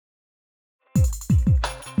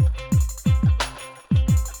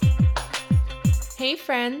Hey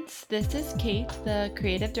friends, this is Kate, the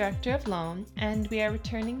creative director of Loam, and we are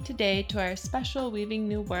returning today to our special Weaving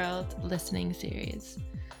New World listening series.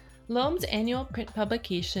 Loam's annual print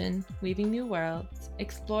publication, Weaving New Worlds,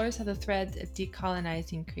 explores how the threads of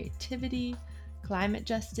decolonizing creativity, climate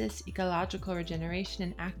justice, ecological regeneration,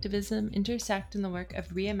 and activism intersect in the work of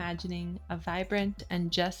reimagining a vibrant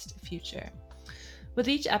and just future. With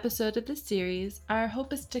each episode of this series, our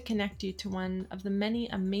hope is to connect you to one of the many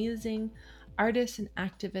amazing artists and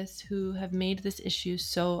activists who have made this issue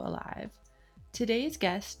so alive. Today's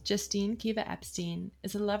guest, Justine Kiva Epstein,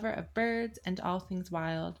 is a lover of birds and all things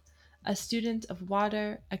wild, a student of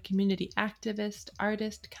water, a community activist,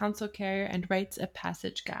 artist, council carrier, and rites of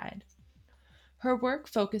passage guide. Her work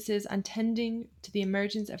focuses on tending to the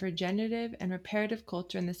emergence of regenerative and reparative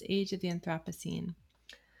culture in this age of the Anthropocene.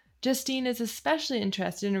 Justine is especially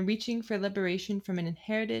interested in reaching for liberation from an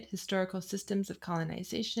inherited historical systems of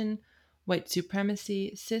colonization, white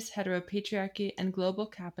supremacy, cisheteropatriarchy, and global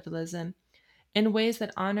capitalism in ways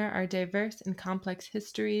that honor our diverse and complex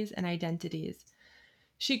histories and identities.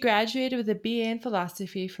 She graduated with a BA in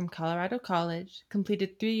philosophy from Colorado College,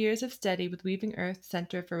 completed 3 years of study with Weaving Earth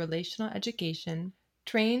Center for Relational Education,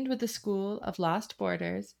 trained with the School of Lost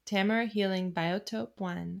Borders, Tamara Healing Biotope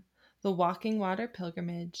 1, the Walking Water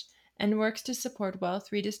Pilgrimage, and works to support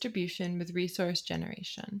wealth redistribution with resource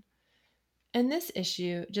generation. In this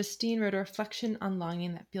issue, Justine wrote a reflection on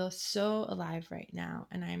longing that feels so alive right now,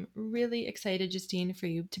 and I'm really excited, Justine, for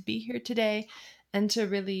you to be here today and to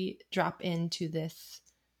really drop into this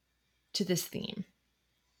theme.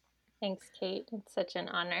 Thanks, Kate. It's such an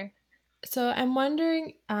honor. So I'm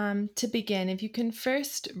wondering, to begin, if you can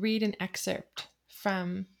first read an excerpt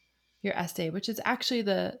from your essay, which is actually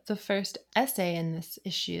the first essay in this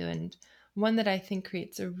issue and one that I think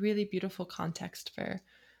creates a really beautiful context for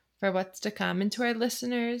what's to come. And to our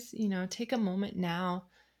listeners, take a moment now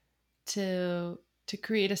to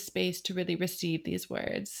create a space to really receive these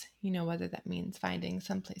words, whether that means finding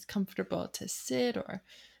someplace comfortable to sit or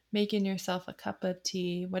making yourself a cup of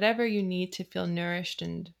tea, whatever you need to feel nourished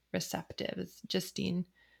and receptive. As Justine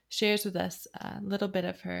shares with us a little bit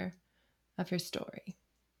of her story.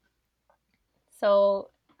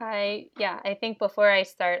 So I think before I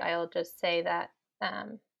start, I'll just say that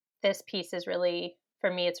this piece is really,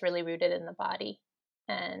 for me, it's really rooted in the body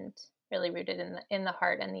and really rooted in the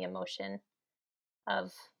heart and the emotion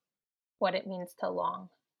of what it means to long.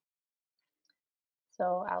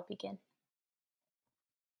 So I'll begin.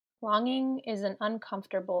 Longing is an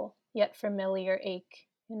uncomfortable yet familiar ache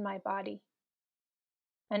in my body,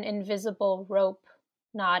 an invisible rope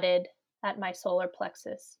knotted at my solar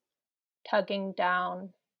plexus, tugging down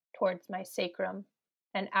towards my sacrum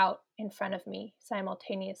and out in front of me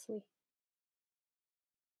simultaneously.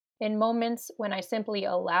 In moments when I simply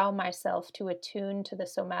allow myself to attune to the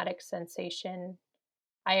somatic sensation,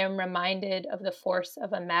 I am reminded of the force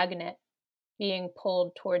of a magnet being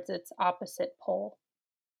pulled towards its opposite pole.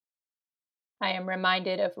 I am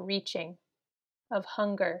reminded of reaching, of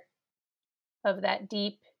hunger, of that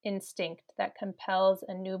deep instinct that compels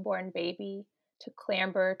a newborn baby to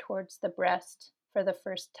clamber towards the breast for the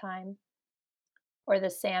first time, or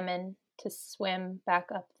the salmon to swim back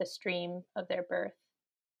up the stream of their birth.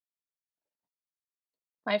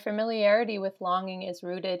 My familiarity with longing is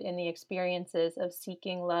rooted in the experiences of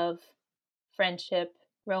seeking love, friendship,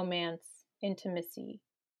 romance, intimacy,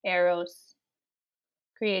 eros,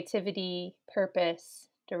 creativity, purpose,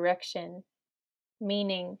 direction,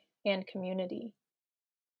 meaning, and community.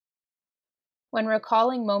 When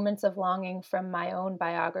recalling moments of longing from my own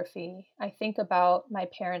biography, I think about my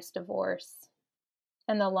parents' divorce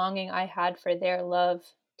and the longing I had for their love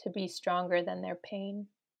to be stronger than their pain.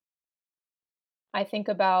 I think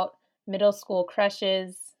about middle school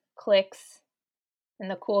crushes, cliques,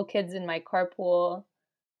 and the cool kids in my carpool,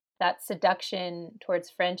 that seduction towards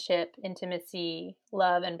friendship, intimacy,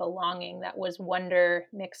 love, and belonging that was wonder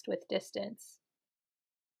mixed with distance.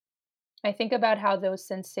 I think about how those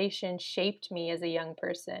sensations shaped me as a young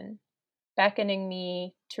person, beckoning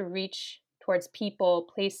me to reach towards people,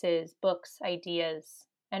 places, books, ideas,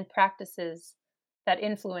 and practices that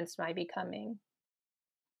influenced my becoming.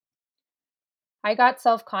 I got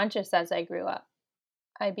self conscious as I grew up.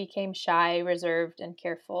 I became shy, reserved, and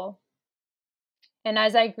careful. And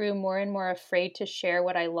as I grew more and more afraid to share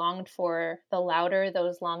what I longed for, the louder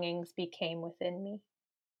those longings became within me.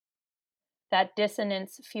 That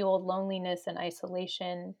dissonance fueled loneliness and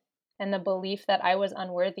isolation, and the belief that I was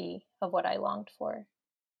unworthy of what I longed for.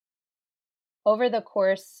 Over the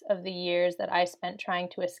course of the years that I spent trying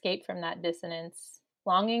to escape from that dissonance,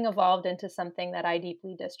 longing evolved into something that I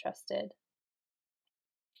deeply distrusted.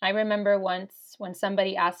 I remember once when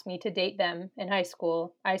somebody asked me to date them in high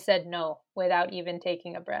school, I said no without even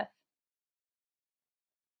taking a breath.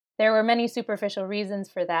 There were many superficial reasons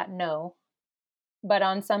for that no, but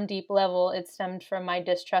on some deep level, it stemmed from my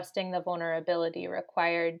distrusting the vulnerability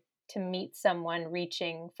required to meet someone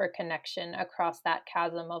reaching for connection across that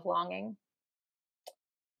chasm of longing.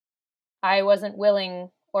 I wasn't willing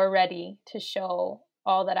or ready to show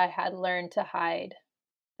all that I had learned to hide,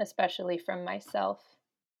 especially from myself.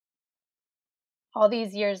 All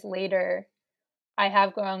these years later, I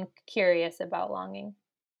have grown curious about longing,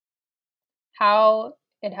 how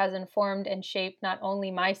it has informed and shaped not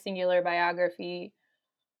only my singular biography,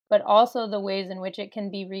 but also the ways in which it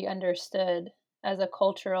can be re-understood as a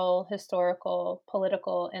cultural, historical,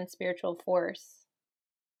 political, and spiritual force.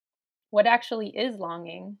 What actually is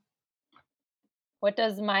longing? What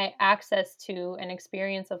does my access to an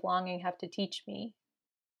experience of longing have to teach me?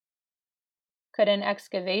 Could an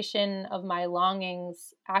excavation of my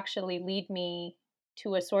longings actually lead me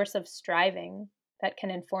to a source of striving that can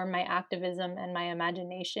inform my activism and my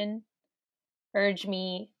imagination, urge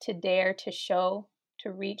me to dare to show,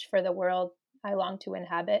 to reach for the world I long to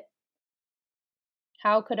inhabit?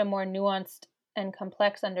 How could a more nuanced and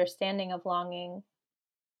complex understanding of longing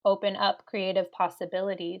open up creative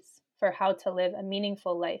possibilities for how to live a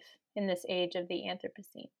meaningful life in this age of the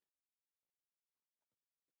Anthropocene?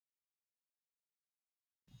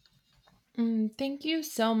 Thank you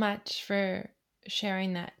so much for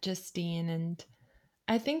sharing that, Justine. And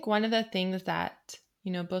I think one of the things that,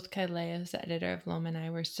 both Kailea, who's the editor of Loam, and I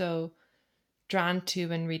were so drawn to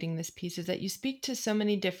when reading this piece is that you speak to so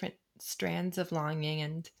many different strands of longing.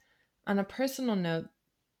 And on a personal note,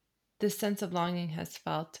 this sense of longing has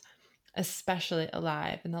felt especially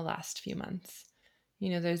alive in the last few months.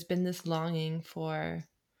 There's been this longing for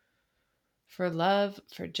love,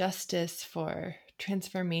 for justice, for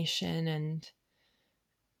transformation,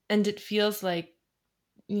 and it feels like,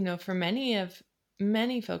 for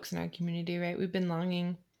many folks in our community, right, we've been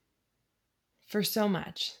longing for so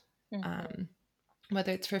much. Mm-hmm. um,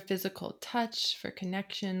 whether it's for physical touch, for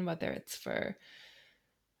connection, whether it's for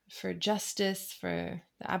justice, for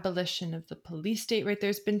the abolition of the police state, right?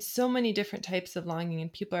 There's been so many different types of longing,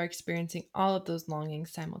 and people are experiencing all of those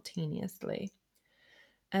longings simultaneously.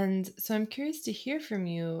 And so I'm curious to hear from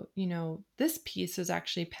you. This piece was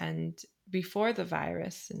actually penned before the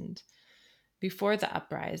virus and before the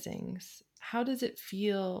uprisings. How does it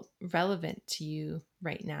feel relevant to you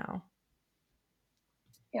right now?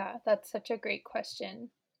 Yeah, that's such a great question.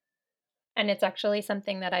 And it's actually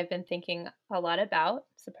something that I've been thinking a lot about.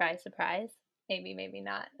 Surprise, surprise. Maybe, maybe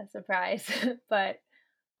not a surprise. But,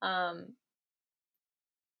 um,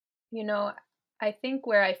 you know, I think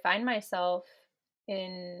where I find myself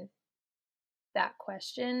in that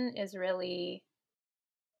question is really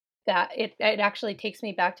that it actually takes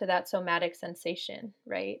me back to that somatic sensation,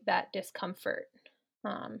 right? That discomfort,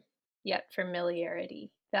 um, yet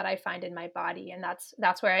familiarity that I find in my body. And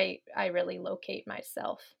that's where I really locate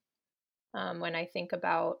myself when I think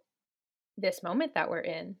about this moment that we're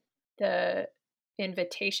in, the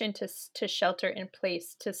invitation to shelter in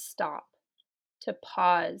place, to stop, to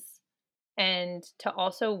pause, and to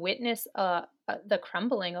also witness the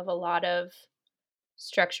crumbling of a lot of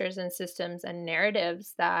structures and systems and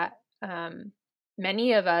narratives that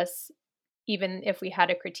many of us, even if we had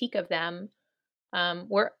a critique of them,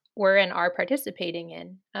 were and are participating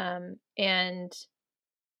in. And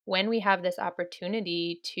when we have this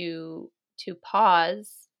opportunity to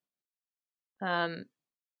pause, um,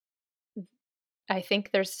 I think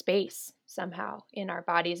there's space somehow in our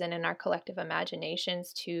bodies and in our collective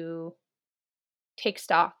imaginations to take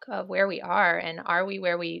stock of where we are, and are we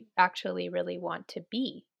where we actually really want to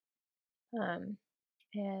be. Um,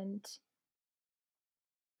 and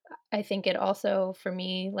I think it also, for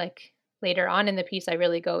me, like later on in the piece, I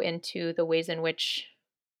really go into the ways in which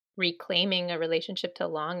reclaiming a relationship to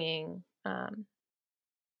longing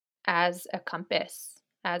as a compass,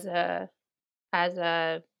 as a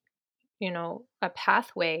a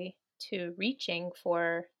pathway to reaching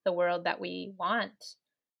for the world that we want,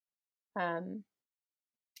 um,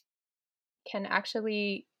 can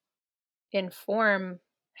actually inform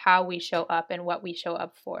how we show up and what we show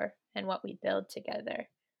up for and what we build together.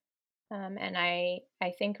 And I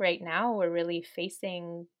think right now we're really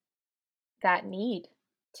facing that need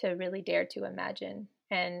to really dare to imagine,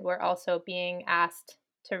 and we're also being asked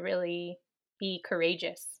to really be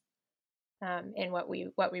courageous in what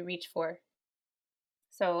we reach for.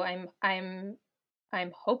 So I'm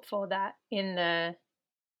hopeful that in the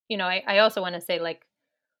I also want to say, like,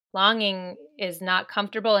 longing is not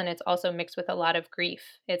comfortable, and it's also mixed with a lot of grief.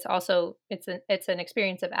 It's an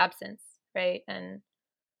experience of absence, right? And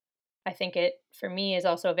I think it, for me, is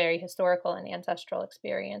also a very historical and ancestral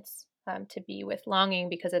experience, to be with longing,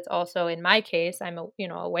 because it's also, in my case, I'm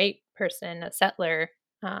a white person, a settler,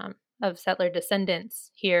 of settler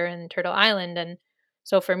descendants here in Turtle Island, and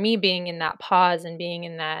so for me, being in that pause and being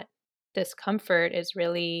in that discomfort is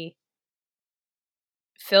really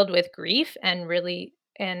filled with grief, and really,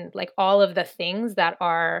 and like all of the things that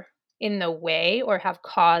are in the way or have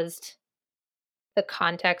caused the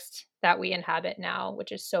context that we inhabit now,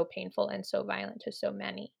 which is so painful and so violent to so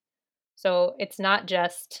many. So it's not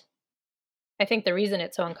just, I think the reason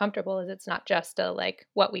it's so uncomfortable is it's not just a like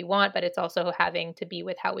what we want, but it's also having to be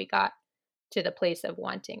with how we got to the place of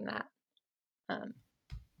wanting that. Um,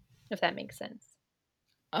 if that makes sense.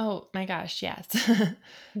 Oh my gosh, yes.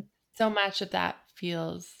 So much of that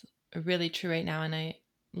feels really true right now. And I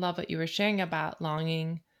love what you were sharing about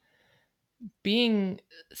longing being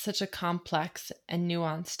such a complex and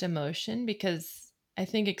nuanced emotion, because I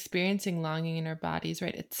think experiencing longing in our bodies,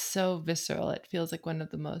 right? It's so visceral. It feels like one of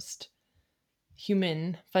the most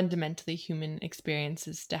human, fundamentally human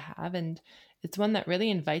experiences to have. And it's one that really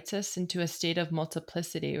invites us into a state of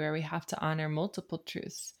multiplicity where we have to honor multiple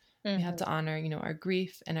truths. We have Hmm. to honor, our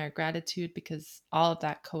grief and our gratitude, because all of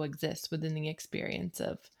that coexists within the experience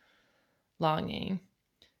of longing.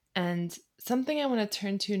 And something I want to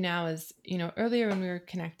turn to now is, earlier when we were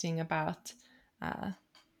connecting about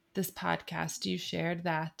this podcast, you shared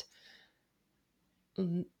that,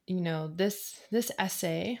 this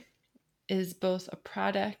essay is both a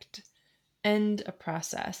product and a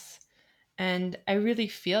process. And I really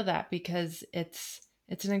feel that because it's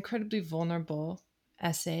an incredibly vulnerable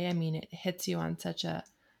essay. I mean, it hits you on such a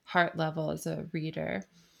heart level as a reader.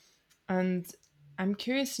 And I'm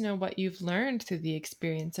curious to know what you've learned through the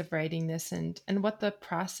experience of writing this, and what the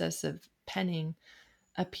process of penning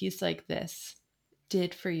a piece like this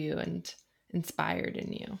did for you and inspired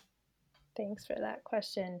in you. Thanks for that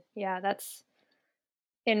question. Yeah, that's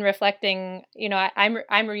in reflecting.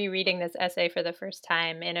 I'm rereading this essay for the first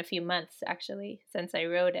time in a few months, actually, since I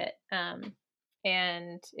wrote it,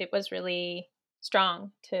 and it was really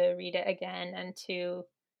strong to read it again and to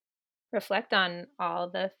reflect on all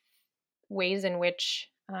the ways in which,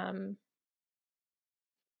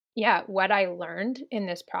 yeah, what I learned in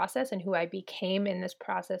this process and who I became in this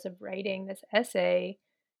process of writing this essay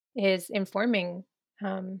is informing,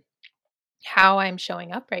 um, how I'm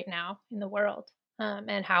showing up right now in the world,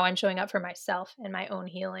 and how I'm showing up for myself in my own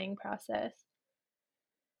healing process.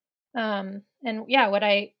 And yeah, what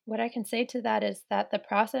I can say to that is that the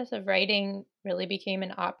process of writing really became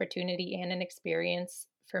an opportunity and an experience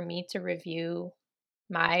for me to review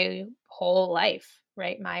my whole life,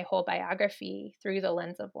 right? My whole biography through the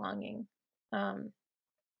lens of longing, um,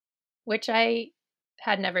 which I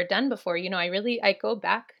had never done before. I go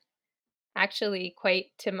back actually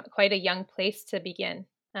quite a young place to begin,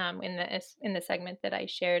 in the segment that I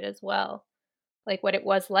shared as well, like what it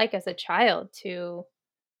was like as a child to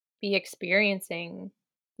be experiencing,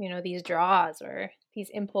 these draws or these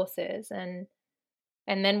impulses, and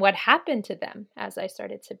then what happened to them as I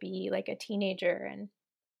started to be like a teenager and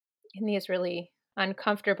in these really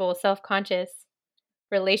uncomfortable, self-conscious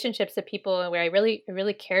relationships to people where I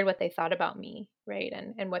really cared what they thought about me, right?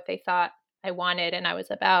 And what they thought I wanted and I was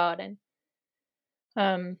about,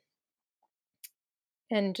 um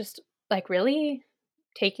and just like really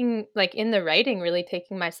taking, like, in the writing, really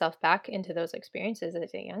taking myself back into those experiences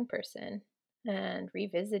as a young person and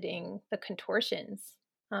revisiting the contortions,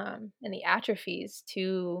 and the atrophies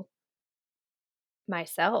to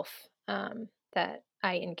myself, that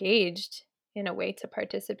I engaged in a way to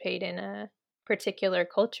participate in a particular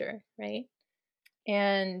culture, right?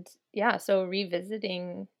 And yeah, so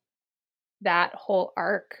revisiting that whole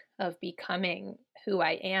arc of becoming who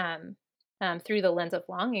I am, through the lens of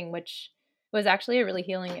longing, which was actually a really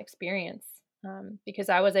healing experience, because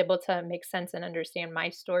I was able to make sense and understand my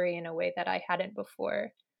story in a way that I hadn't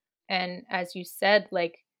before. And as you said,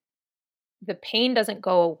 like, the pain doesn't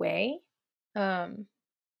go away. Um,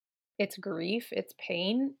 it's grief, it's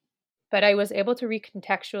pain, but I was able to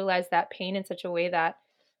recontextualize that pain in such a way that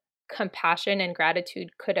compassion and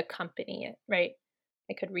gratitude could accompany it, right?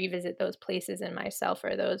 I could revisit those places in myself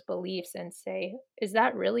or those beliefs and say, is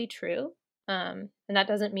that really true? And that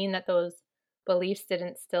doesn't mean that those beliefs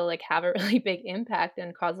didn't still like have a really big impact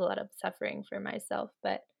and cause a lot of suffering for myself,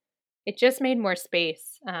 but it just made more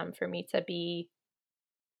space, for me to be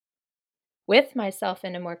with myself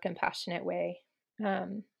in a more compassionate way.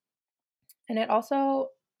 Um, and it also,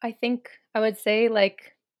 I think I would say,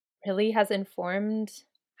 like, really has informed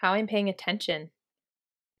how I'm paying attention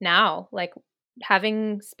now, like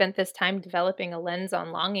having spent this time developing a lens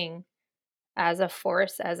on longing as a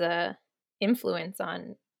force, as a influence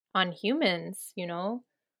on humans,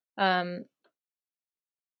 um,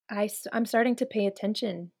 I'm starting to pay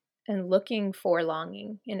attention and looking for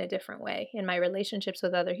longing in a different way in my relationships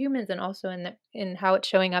with other humans and also in how it's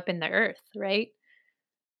showing up in the earth, right?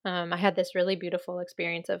 I had this really beautiful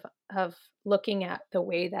experience of looking at the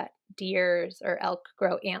way that deers or elk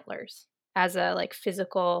grow antlers as a like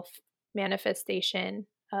physical manifestation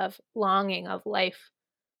of longing of life,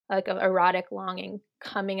 like of erotic longing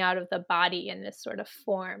coming out of the body in this sort of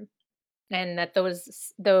form, and that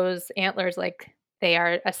those antlers, like, they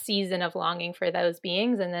are a season of longing for those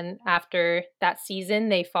beings, and then after that season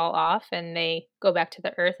they fall off and they go back to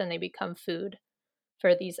the earth and they become food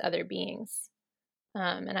for these other beings.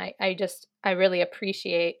 And I really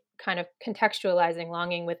appreciate kind of contextualizing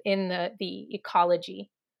longing within the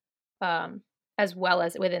ecology, um, as well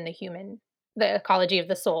as within the ecology of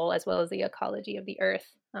the soul, as well as the ecology of the earth,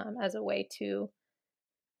 as a way to,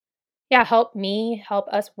 yeah, help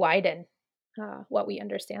us widen what we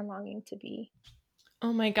understand longing to be.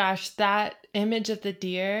 Oh my gosh, that image of the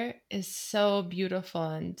deer is so beautiful.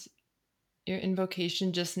 And your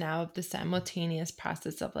invocation just now of the simultaneous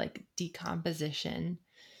process of like decomposition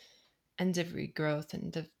and of regrowth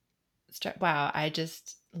and of wow, I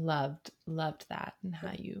just loved that and how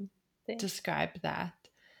Mm, you thanks. described that.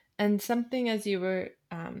 And something as you were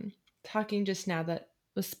talking just now that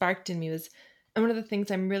was sparked in me was, and one of the things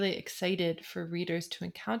I'm really excited for readers to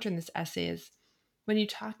encounter in this essay is when you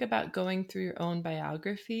talk about going through your own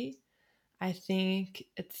biography. I think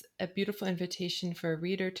it's a beautiful invitation for a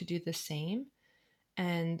reader to do the same.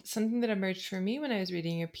 And something that emerged for me when I was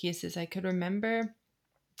reading your piece is I could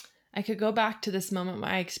go back to this moment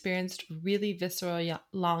where I experienced really visceral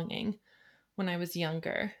longing when I was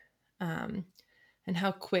younger, um, and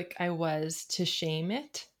how quick I was to shame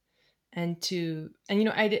it and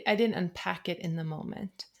I didn't unpack it in the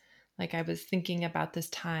moment. Like I was thinking about this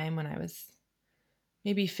time when I was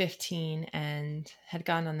maybe 15 and had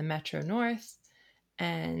gone on the Metro North.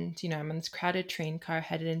 And, I'm on this crowded train car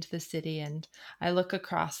headed into the city. And I look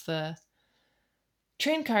across the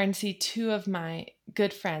train car and see two of my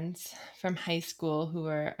good friends from high school who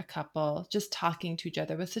were a couple just talking to each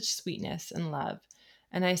other with such sweetness and love.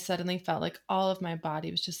 And I suddenly felt like all of my body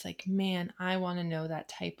was just like, man, I want to know that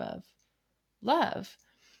type of love.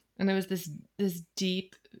 And it was this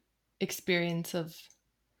deep experience of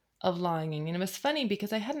longing. And it was funny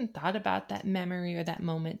because I hadn't thought about that memory or that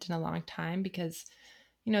moment in a long time because,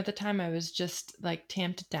 at the time I was just like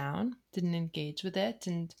tamped down, didn't engage with it.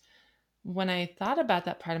 And when I thought about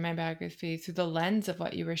that part of my biography through the lens of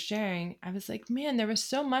what you were sharing, I was like, man, there was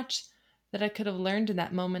so much that I could have learned in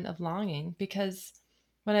that moment of longing. Because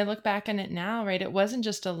when I look back on it now, right, it wasn't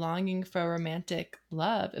just a longing for a romantic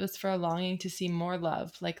love, it was for a longing to see more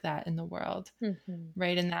love like that in the world, Hmm.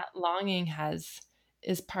 right? And that longing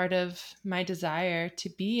is part of my desire to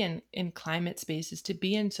be in climate spaces, to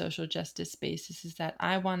be in social justice spaces, is that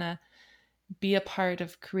I want to be a part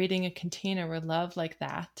of creating a container where love like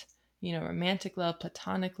that, romantic love,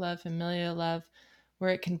 platonic love, familial love,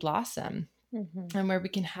 where it can blossom Hmm. and where we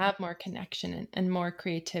can have more connection and more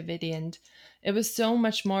creativity. And it was so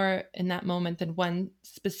much more in that moment than one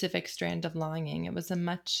specific strand of longing. It was a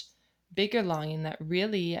much bigger longing that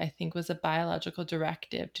really, I think, was a biological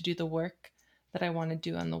directive to do the work that I want to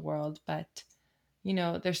do on the world. But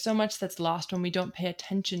there's so much that's lost when we don't pay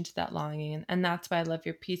attention to that longing. And that's why I love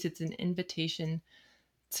your piece. It's an invitation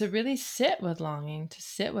to really sit with longing, to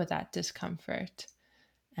sit with that discomfort,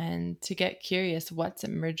 and to get curious what's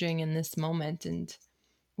emerging in this moment. And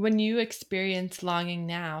when you experience longing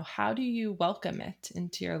now, how do you welcome it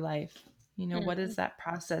into your life? What Hmm. does that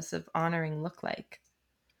process of honoring look like?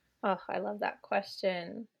 Oh, I love that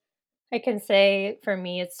question. I can say for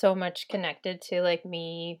me, it's so much connected to like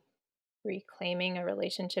me reclaiming a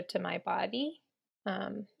relationship to my body,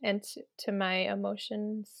 and to my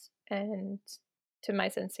emotions and to my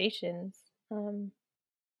sensations.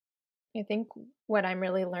 I think what I'm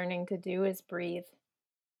really learning to do is breathe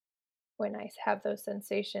when I have those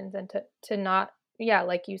sensations and to not, yeah,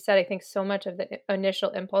 like you said, I think so much of the initial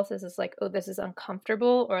impulses is like, oh, this is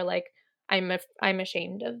uncomfortable, or like I'm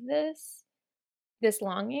ashamed of this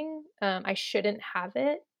longing. I shouldn't have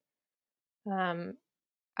it. Um,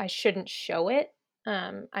 I shouldn't show it.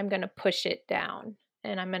 I'm going to push it down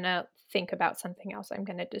and I'm going to think about something else. I'm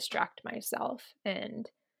going to distract myself. And,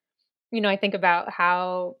 I think about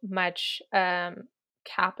how much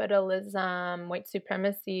capitalism, white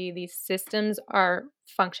supremacy, these systems are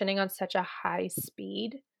functioning on such a high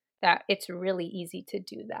speed. that it's really easy to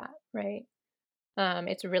do that, right?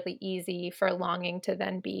 It's really easy for longing to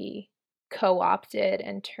then be co-opted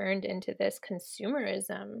and turned into this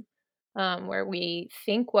consumerism, where we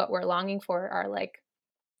think what we're longing for are like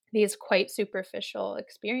these quite superficial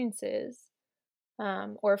experiences,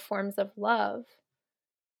 or forms of love,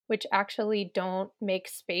 which actually don't make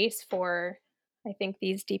space for, I think,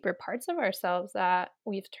 these deeper parts of ourselves that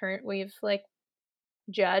we've like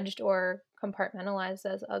judged or compartmentalized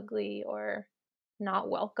as ugly or not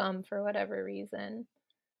welcome for whatever reason.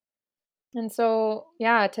 And so,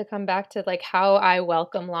 yeah, to come back to like how I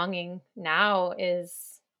welcome longing now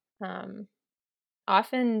is um,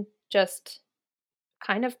 often just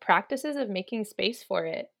kind of practices of making space for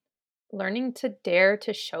it, learning to dare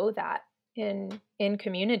to show that in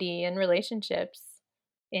community, in relationships,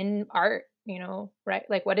 in art, right?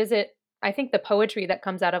 Like, what is it? I think the poetry that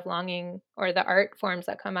comes out of longing, or the art forms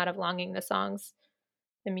that come out of longing, the songs,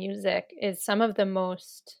 the music, is some of the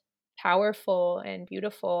most powerful and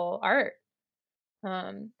beautiful art.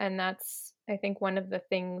 And that's, I think, one of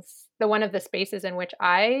the spaces in which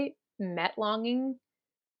I met longing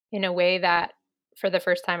in a way that for the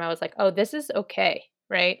first time I was like, oh, this is okay,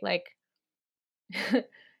 right? Like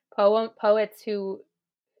poets who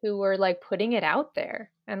were like putting it out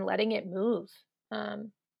there and letting it move.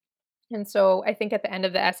 Um, and so I think at the end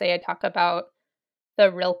of the essay, I talk about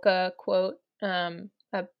the Rilke quote,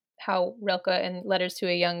 how Rilke in Letters to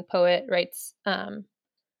a Young Poet writes,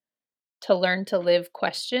 to learn to live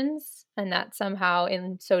questions, and that somehow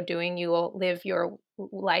in so doing you will live your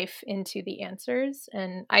life into the answers.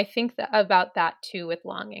 And I think that about that too with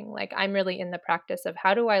longing. Like, I'm really in the practice of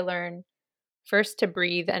how do I learn first to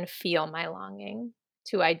breathe and feel my longing,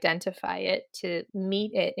 to identify it, to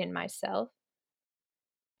meet it in myself,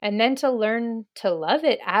 and then to learn to love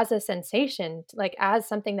it as a sensation, like as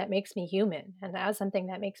something that makes me human, and as something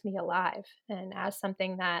that makes me alive, and as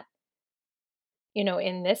something that,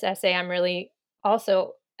 in this essay, I'm really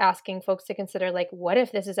also asking folks to consider, like, what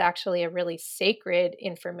if this is actually a really sacred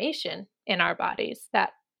information in our bodies that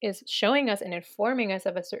is showing us and informing us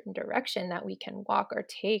of a certain direction that we can walk or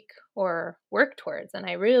take or work towards? And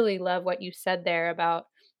I really love what you said there about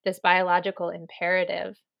this biological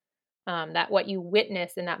imperative, that what you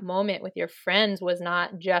witnessed in that moment with your friends was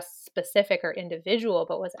not just specific or individual,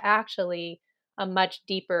 but was actually a much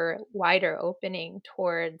deeper, wider opening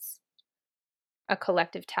towards a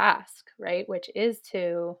collective task, right? Which is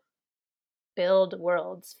to build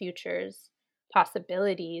worlds, futures,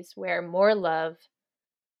 possibilities where more love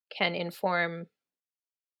can inform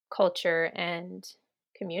culture and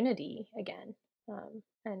community again.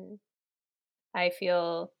 And I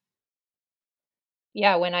feel,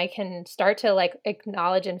 yeah, when I can start to like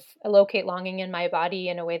acknowledge and locate longing in my body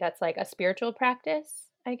in a way that's like a spiritual practice,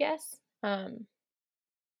 I guess,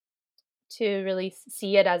 to really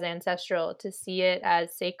see it as ancestral, to see it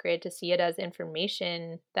as sacred, to see it as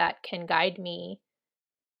information that can guide me.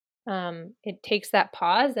 It takes that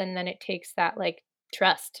pause, and then it takes that like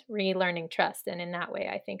trust, relearning trust, and in that way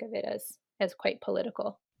I think of it as quite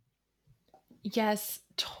political. Yes,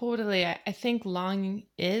 totally. I think longing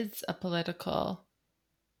is a political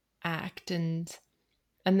act, and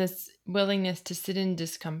this willingness to sit in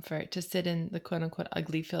discomfort, to sit in the quote unquote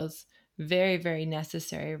ugly, feels very, very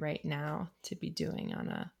necessary right now to be doing on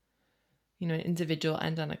a, an individual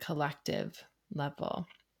and on a collective level.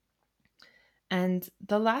 And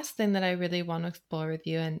the last thing that I really want to explore with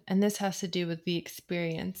you, and this has to do with the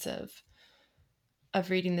experience of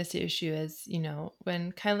reading this issue, is,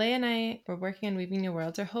 when Kylie and I were working on Weaving New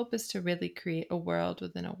Worlds, our hope is to really create a world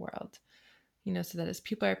within a world, so that as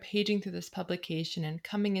people are paging through this publication and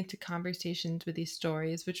coming into conversations with these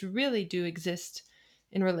stories, which really do exist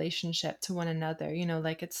in relationship to one another,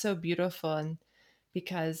 like it's so beautiful. And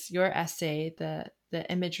because your essay, the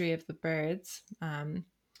imagery of the birds,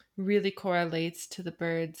 really correlates to the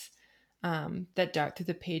birds that dart through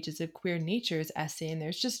the pages of Queer Nature's essay, and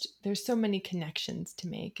there's so many connections to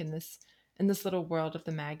make in this little world of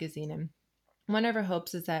the magazine. And one of our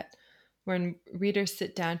hopes is that when readers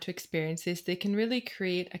sit down to experience this, they can really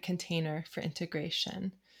create a container for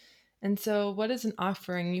integration. And so, what is an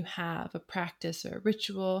offering you have, a practice or a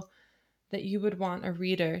ritual that you would want a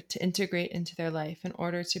reader to integrate into their life in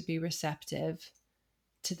order to be receptive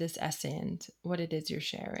to this essay and what it is you're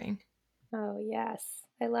sharing? Oh, yes.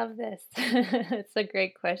 I love this. It's a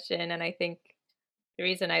great question, and I think the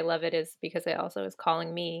reason I love it is because it also is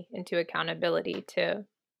calling me into accountability to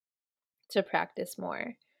practice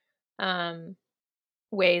more um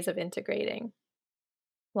ways of integrating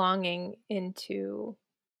longing into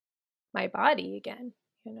my body again,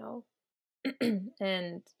 you know.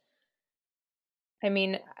 And I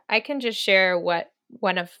mean, I can just share what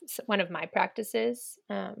one of my practices,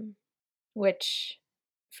 which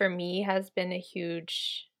for me has been a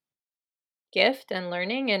huge gift and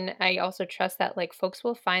learning, and I also trust that like folks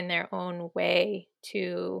will find their own way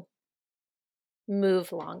to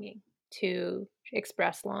move longing, to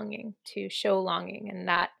express longing, to show longing, and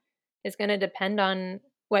that is going to depend on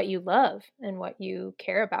what you love and what you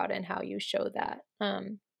care about and how you show that.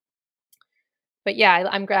 But yeah,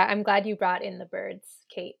 I'm glad you brought in the birds,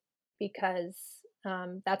 Kate, because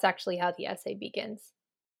that's actually how the essay begins.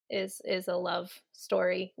 Is a love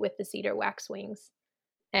story with the cedar waxwings,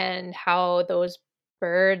 and how those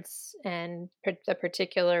birds and the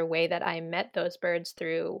particular way that I met those birds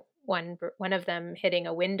through one of them hitting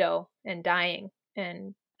a window and dying,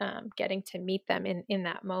 and getting to meet them in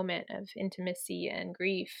that moment of intimacy and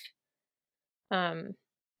grief. Um,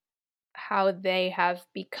 how they have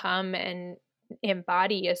become and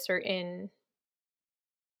embody a certain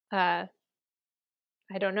uh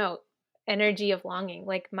I don't know, energy of longing.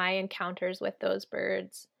 Like my encounters with those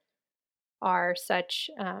birds are such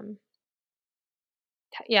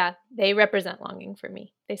yeah, they represent longing for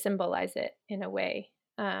me. They symbolize it in a way.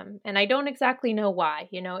 And I don't exactly know why.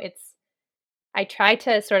 It's I try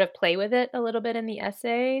to sort of play with it a little bit in the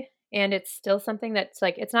essay, and it's still something that's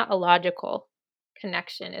like it's not a logical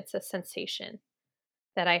connection. It's a sensation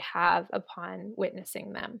that I have upon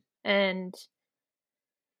witnessing them. And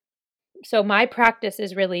so my practice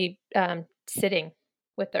is really sitting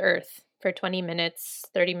with the earth for 20 minutes,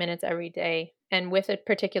 30 minutes every day, and with a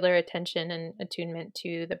particular attention and attunement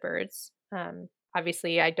to the birds.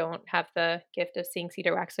 Obviously, I don't have the gift of seeing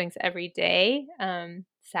cedar waxwings every day.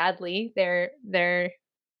 Sadly, they're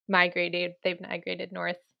migrated. They've migrated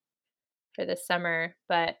north for the summer,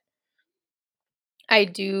 but I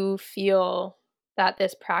do feel that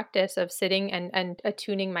this practice of sitting and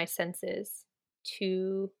attuning my senses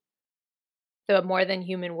to the more than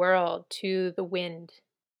human world, to the wind,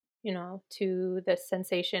 to the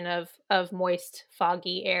sensation of moist,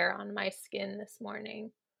 foggy air on my skin this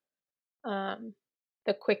morning, um,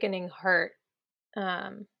 the quickening heart,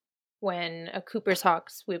 um, when a Cooper's hawk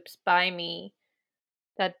swoops by me,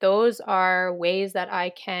 that those are ways that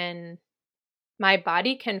my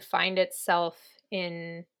body can find itself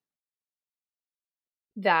in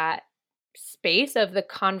that space of the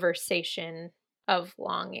conversation of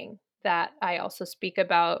longing that I also speak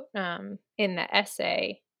about in the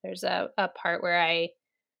essay. There's a part where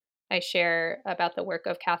I share about the work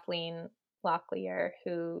of Kathleen Locklear,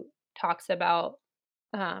 who talks about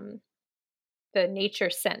um, the nature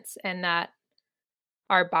sense, and that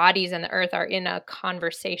our bodies and the earth are in a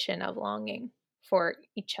conversation of longing for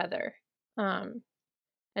each other. Um,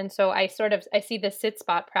 and so I see the sit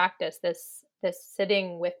spot practice, this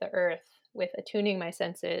sitting with the earth, with attuning my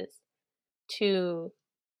senses to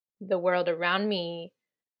the world around me,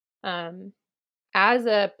 um, as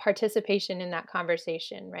a participation in that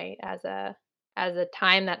conversation, right? As a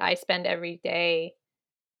time that I spend every day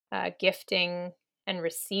gifting and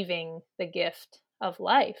receiving the gift of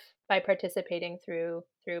life by participating through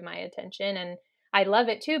my attention. And I love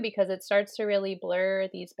it too because it starts to really blur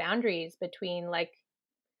these boundaries between like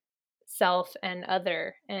self and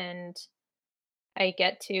other, and I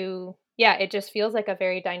get to, yeah, it just feels like a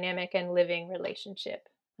very dynamic and living relationship,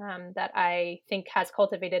 that I think has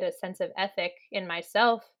cultivated a sense of ethic in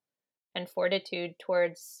myself and fortitude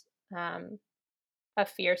towards um, a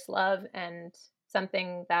fierce love, and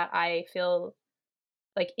something that I feel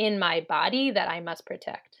like in my body that I must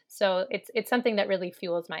protect. So it's something that really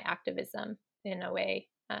fuels my activism in a way,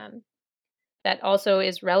 that also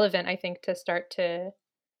is relevant, I think, to start to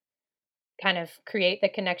kind of create the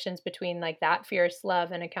connections between like that fierce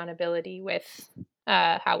love and accountability with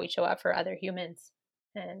how we show up for other humans,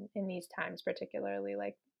 and in these times particularly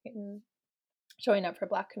like in showing up for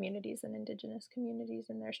Black communities and Indigenous communities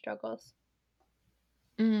and their struggles.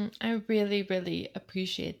 I really, really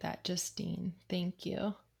appreciate that, Justine. Thank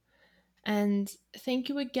you. And thank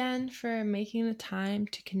you again for making the time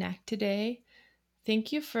to connect today.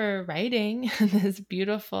 Thank you for writing this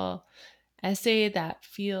beautiful essay that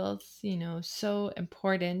feels, so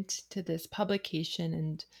important to this publication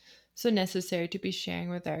and so necessary to be sharing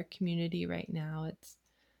with our community right now. It's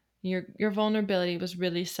your vulnerability was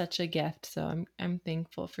really such a gift, so I'm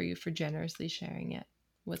thankful for you for generously sharing it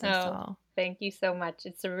with us Oh, all. thank you so much.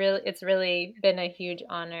 It's really been a huge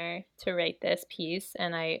honor to write this piece,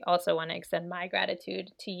 and I also want to extend my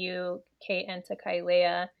gratitude to you, Kate, and to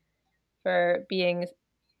Kailea for being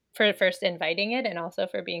for first inviting it, and also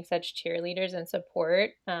for being such cheerleaders and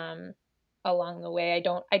support along the way.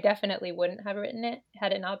 I definitely wouldn't have written it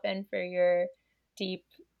had it not been for your deep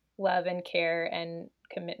love and care and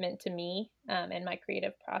commitment to me and my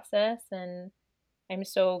creative process. And I'm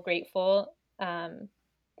so grateful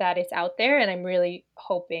that it's out there. And I'm really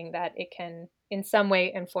hoping that it can, in some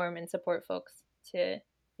way, inform and support folks to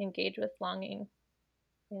engage with longing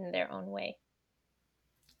in their own way.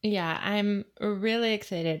 Yeah, I'm really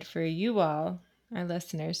excited for you all, our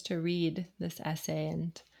listeners, to read this essay,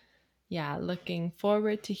 and yeah, looking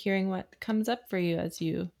forward to hearing what comes up for you as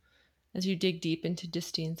you dig deep into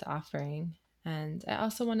Justine's offering. And I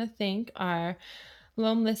also want to thank our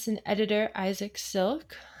Loam Listen editor, Isaac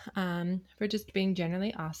Silk, for just being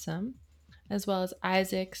generally awesome, as well as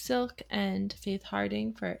Isaac Silk and Faith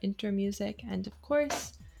Harding for intro music, and of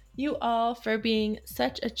course, you all for being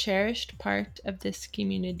such a cherished part of this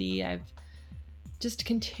community. I've just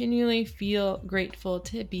continually feel grateful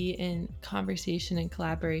to be in conversation and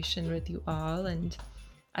collaboration with you all. And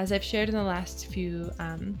as I've shared in the last few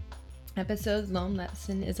episodes, Loam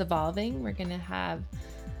Lesson is evolving. We're going to have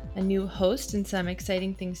a new host and some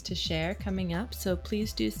exciting things to share coming up. So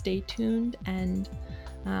please do stay tuned, and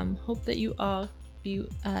hope that you all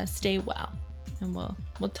stay well. And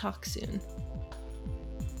we'll talk soon.